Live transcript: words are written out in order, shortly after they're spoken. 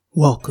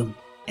Welcome,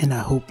 and I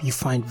hope you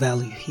find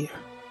value here.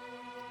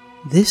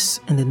 This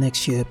and the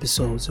next few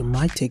episodes are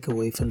my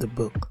takeaway from the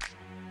book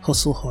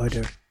Hustle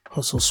Harder,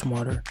 Hustle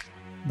Smarter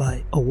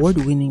by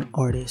award-winning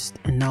artist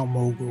and now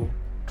mogul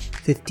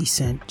 50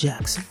 Cent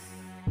Jackson.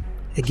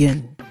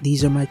 Again,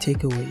 these are my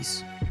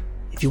takeaways.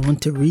 If you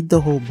want to read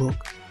the whole book,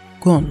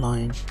 go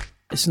online.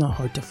 It's not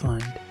hard to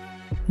find.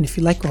 And if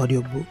you like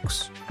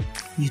audiobooks,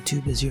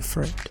 YouTube is your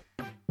friend.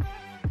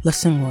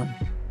 Lesson 1.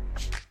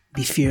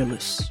 Be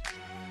fearless.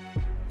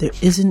 There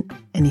isn't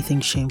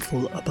anything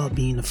shameful about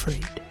being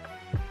afraid.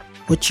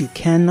 What you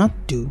cannot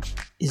do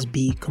is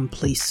be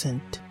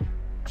complacent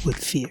with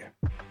fear.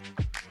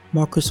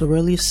 Marcus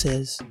Aurelius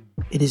says,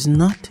 "It is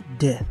not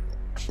death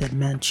that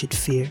man should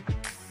fear.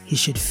 He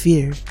should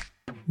fear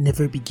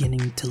never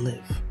beginning to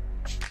live."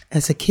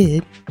 As a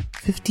kid,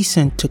 50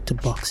 Cent took to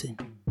boxing.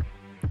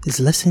 His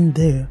lesson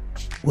there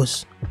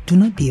was, do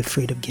not be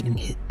afraid of getting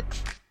hit.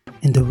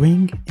 In the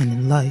ring and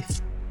in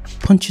life,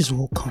 punches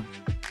will come.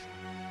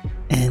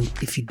 And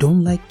if you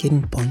don't like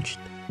getting punched,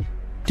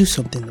 do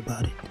something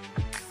about it.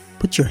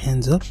 Put your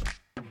hands up,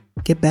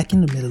 get back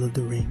in the middle of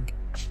the ring,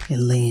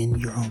 and lay in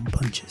your own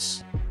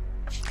punches.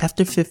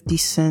 After 50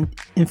 Cent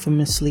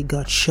infamously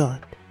got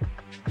shot,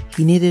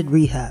 he needed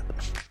rehab.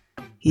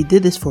 He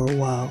did this for a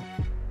while,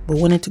 but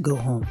wanted to go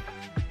home.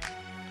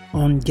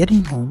 On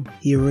getting home,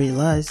 he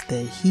realized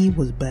that he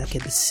was back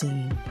at the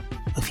scene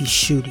of his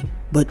shooting,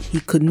 but he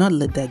could not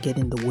let that get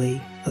in the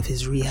way of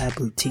his rehab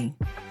routine.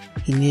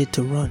 He needed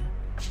to run.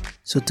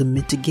 So to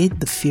mitigate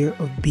the fear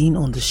of being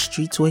on the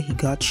streets where he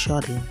got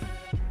shot in,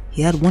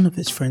 he had one of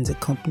his friends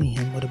accompany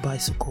him with a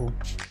bicycle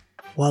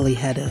while he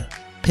had a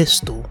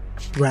pistol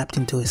wrapped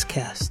into his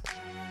cast.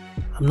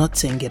 I'm not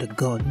saying get a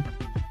gun,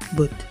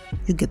 but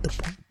you get the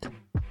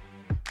point.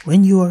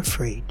 When you are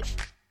afraid,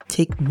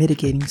 take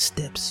mitigating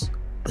steps,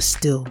 but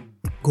still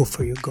go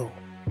for your goal.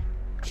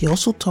 He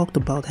also talked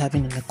about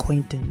having an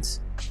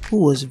acquaintance who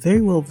was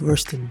very well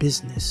versed in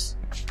business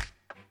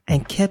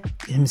and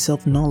kept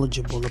himself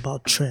knowledgeable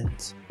about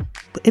trends.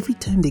 But every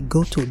time they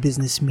go to a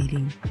business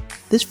meeting,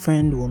 this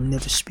friend will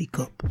never speak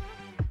up.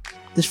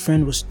 This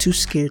friend was too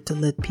scared to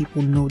let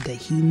people know that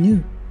he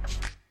knew.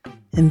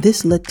 And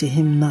this led to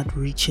him not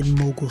reaching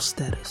mogul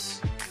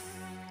status.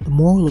 The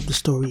moral of the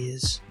story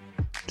is,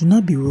 do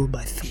not be ruled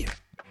by fear.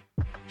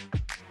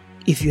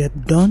 If you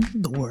have done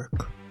the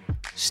work,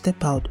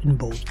 step out in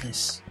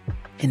boldness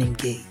and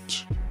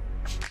engage.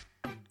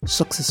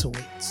 Success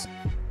awaits.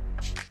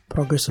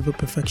 Progress over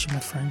perfection,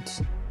 my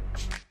friends.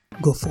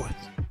 Go forth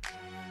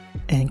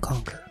and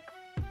conquer.